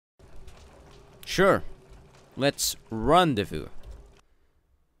Sure. Let's rendezvous.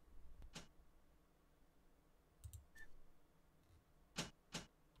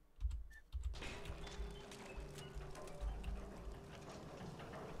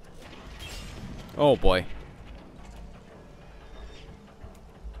 Oh boy.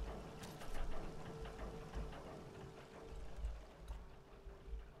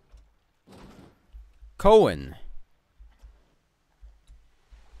 Cohen.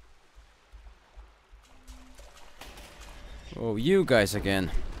 Oh, you guys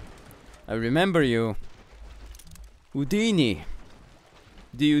again. I remember you. Houdini.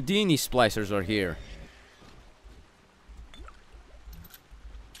 The Houdini splicers are here.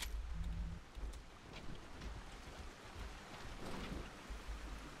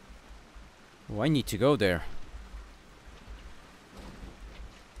 Oh, I need to go there.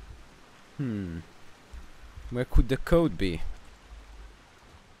 Where could the code be?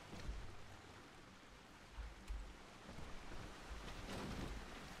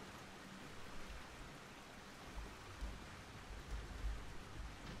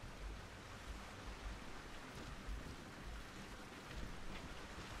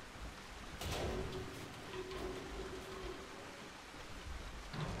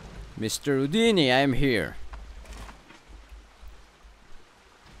 Mr. Houdini, I am here.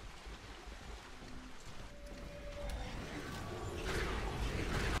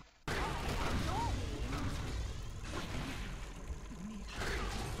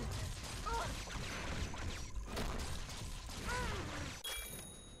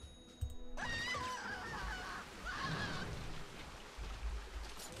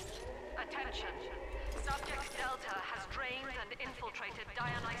 Attention. Subject Delta has drained and infiltrated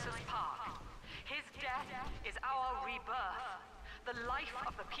Dionysus Park. His death is our rebirth. The life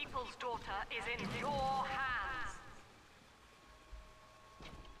of the People's Daughter is in your hands.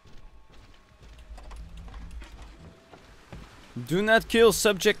 Do not kill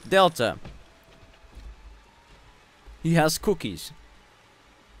Subject Delta. He has cookies.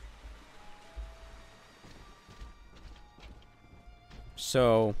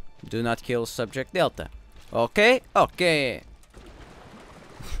 So, do not kill Subject Delta. Okay? Okay.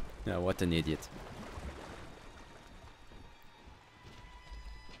 No, what an idiot.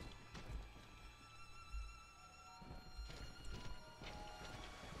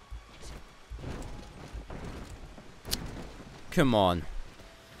 Come on.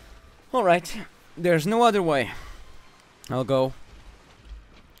 Alright, there's no other way. I'll go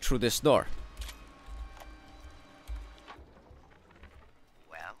through this door.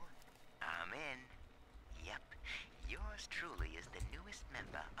 Well, I'm in. Yep, yours truly is the newest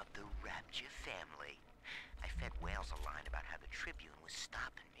member of the Rapture family. I fed Wales a line about how the Tribune was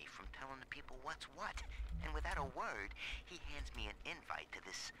stopping me from telling the people what's what. And without a word, he hands me an invite to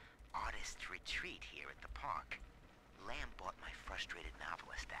this artist's retreat here at the park. Lamb bought my Frustrated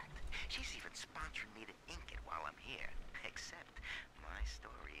Novelist Act. She's even sponsoring me to ink it while I'm here. Except my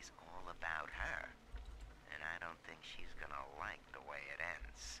story's all about her. And I don't think she's gonna like the way it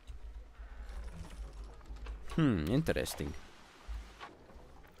ends. Interesting.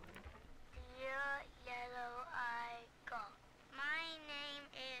 Dear Yellow Eye Goat, my name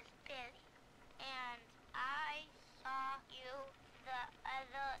is Billy, and I saw you the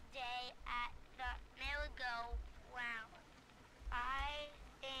other day at the merry-go-round. I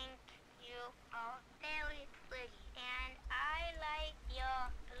think you are very pretty, and I like your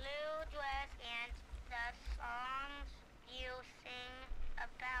blue dress and the songs you sing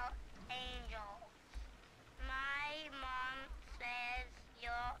about angels. My mom says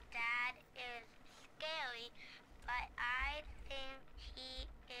your dad is scary, but I think he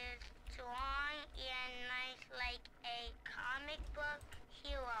is strong and nice like a comic book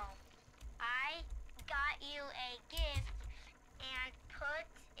hero. I got you a gift and put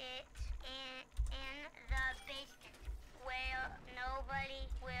it in the basement where nobody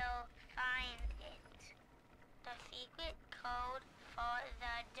will find it. The secret code for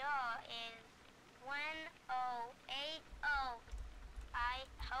the door is 1080. I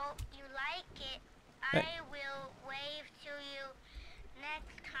hope you like it. I will wave to you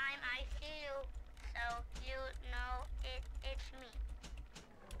next time I see you, so you know it's me.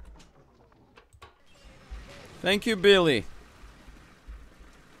 Thank you, Billy.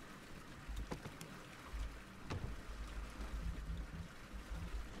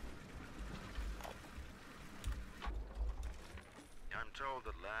 I'm told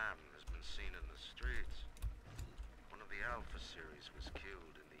that Lamb has been seen in the streets. One of the Alpha series was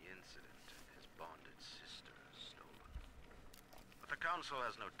killed in the incident his bonded sister stolen. But the Council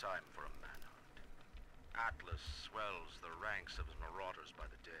has no time for a manhunt. Atlas swells the ranks of his marauders by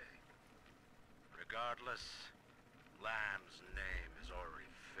the day. Regardless, Lamb's name has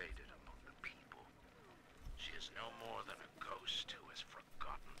already faded among the people. She is no more than a ghost who has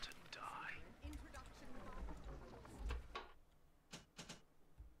forgotten to die.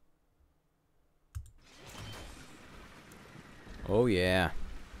 Oh yeah.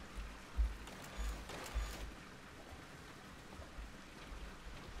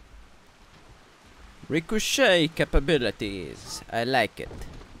 Ricochet capabilities. I like it.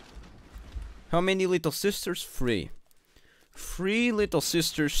 How many little sisters? 3. 3 little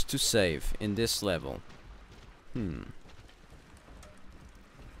sisters to save in this level.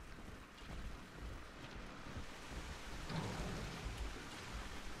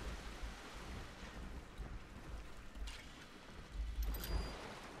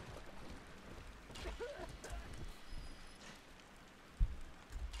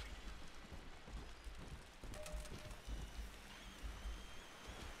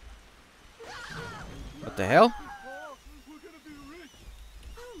 What the hell?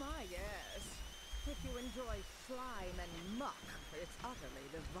 Oh my, yes. If you enjoy slime and muck, it's utterly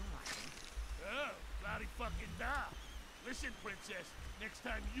divine. Oh, bloody fucking da. Listen, princess, next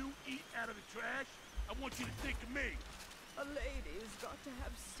time you eat out of the trash, I want you to think of me. A lady's got to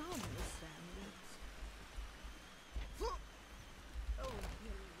have some standards. Oh,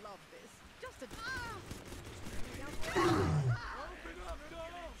 you'll love this. Just a... Open up, no!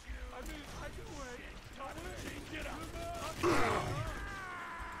 I mean, I can wait. Get up.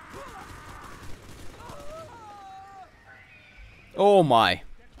 Oh my.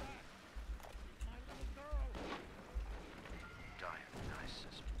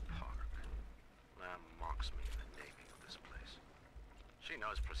 Dionysus Park. Lamb mocks me in the naming of this place. She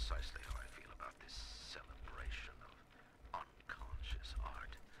knows precisely how I feel about this celebration of unconscious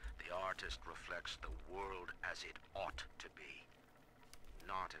art. The artist reflects the world as it ought to be,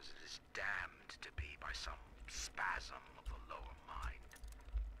 not as it is damned to be by some spasm of the lower mind.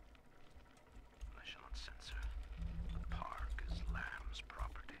 I shall not censor. The park is Lamb's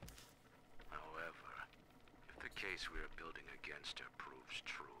property. However, if the case we are building against her proves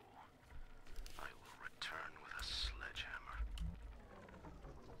true, I will return with a sledgehammer.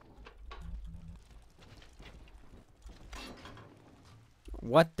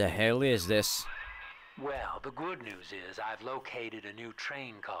 What the hell is this? Well, the good news is I've located a new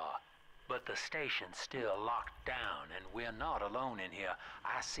train car, but the station's still locked down and we're not alone in here.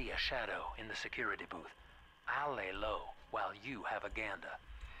 I see a shadow in the security booth. I'll lay low while you have a gander.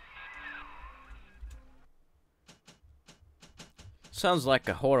 Sounds like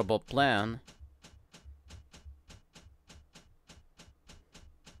a horrible plan.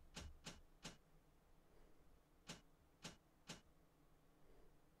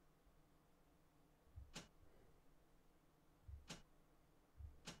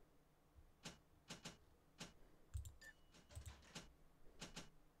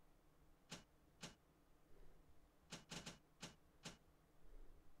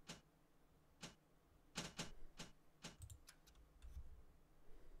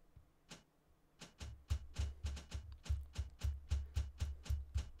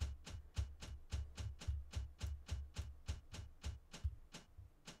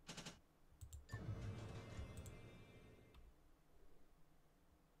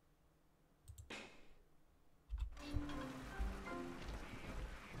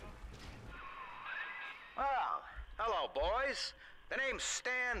 Well, hello, boys. The name's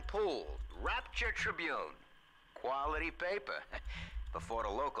Stan Poole, Rapture Tribune. Quality paper. Before the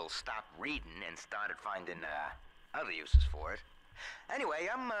locals stopped reading and started finding other uses for it. Anyway,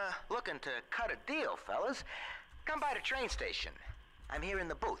 I'm looking to cut a deal, fellas. Come by the train station. I'm here in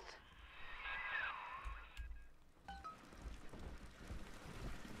the booth.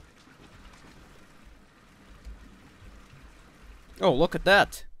 Oh, look at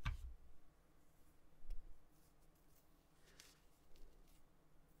that.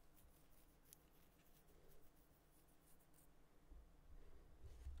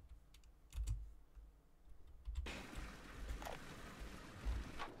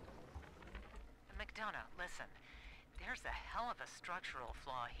 McDonough, listen. There's a hell of a structural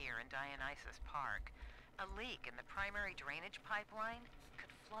flaw here in Dionysus Park. A leak in the primary drainage pipeline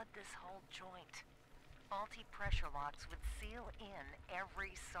could flood this whole joint. Faulty pressure locks would seal in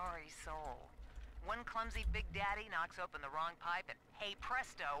every sorry soul. One clumsy Big Daddy knocks open the wrong pipe and, hey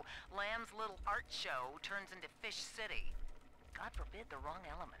presto, Lamb's little art show turns into Fish City. God forbid the wrong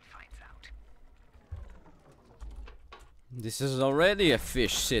element finds out. This is already a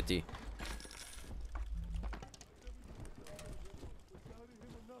fish city.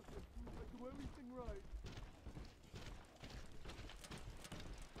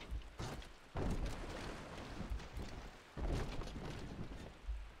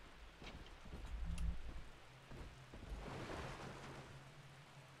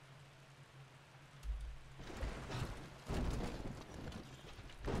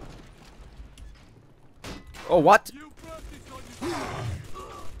 Oh, what? You brought this on yourself.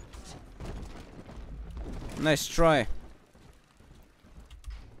 Nice try.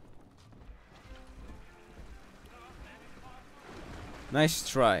 Nice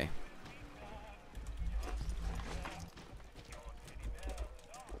try.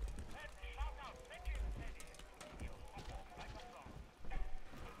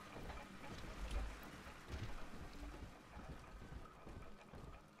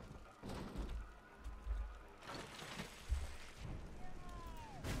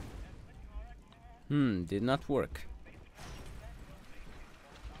 Did not work.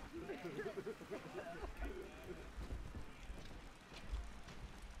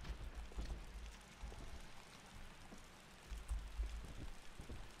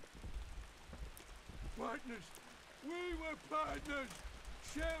 Partners. We were partners.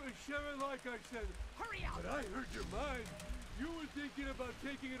 Share like I said. Hurry up. But I heard your mind. You were thinking about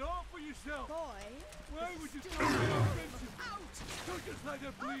taking it all for yourself. Boy, Why would you throw me off fences? Don't just let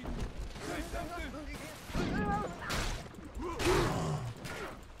her bleed. Say something.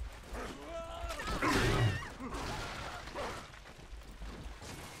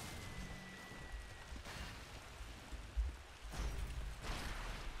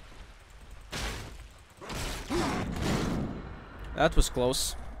 That was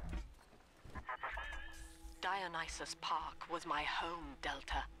close. Dionysus Park was my home,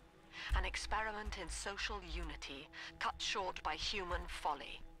 Delta. An experiment in social unity, cut short by human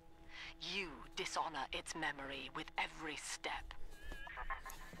folly. You dishonor its memory with every step.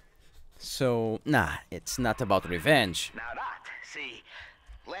 So, nah, it's not about revenge. Now that, see,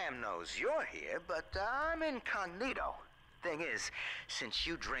 Lamb knows you're here, but I'm incognito. Thing is, since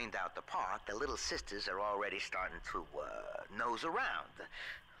you drained out the park, the little sisters are already starting to, nose around,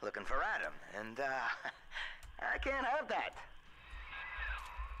 looking for Adam, and, I can't have that.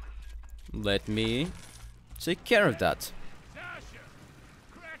 Let me take care of that. Sasha,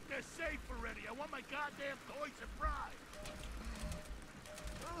 crack the safe already. I want my goddamn toys and fries.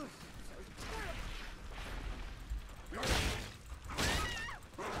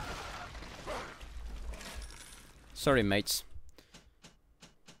 Sorry, mates.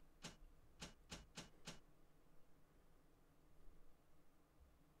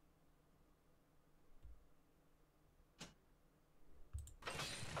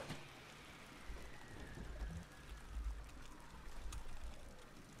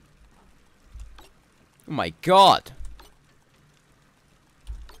 Oh my god!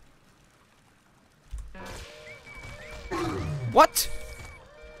 What?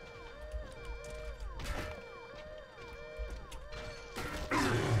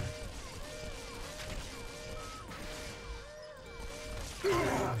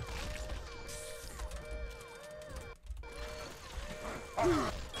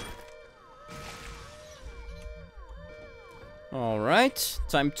 Alright,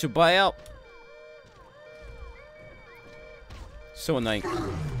 time to buy out. So annoying.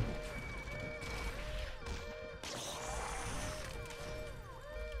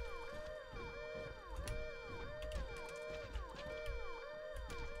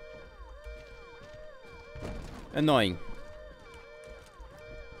 Annoying.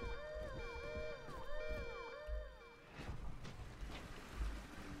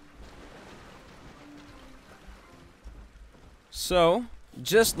 So,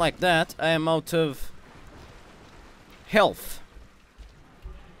 just like that, I am out of health.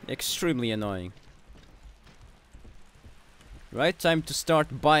 Extremely annoying. Right, time to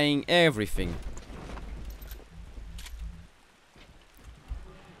start buying everything.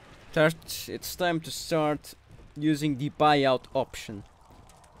 It's time to start using the buyout option.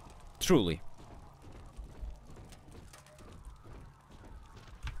 Truly.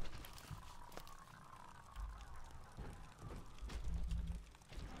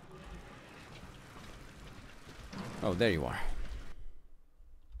 Oh, there you are.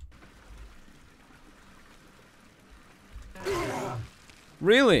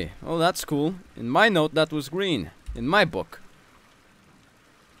 Really? Oh, that's cool. In my note, that was green. In my book.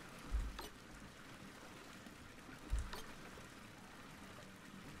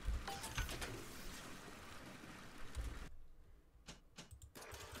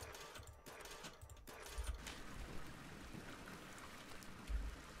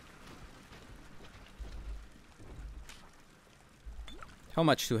 How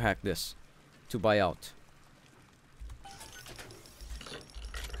much to hack this? To buy out?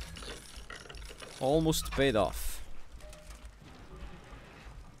 Almost paid off.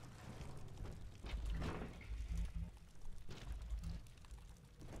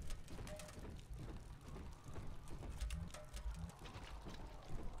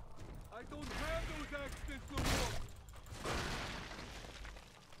 I don't have those accidents no more.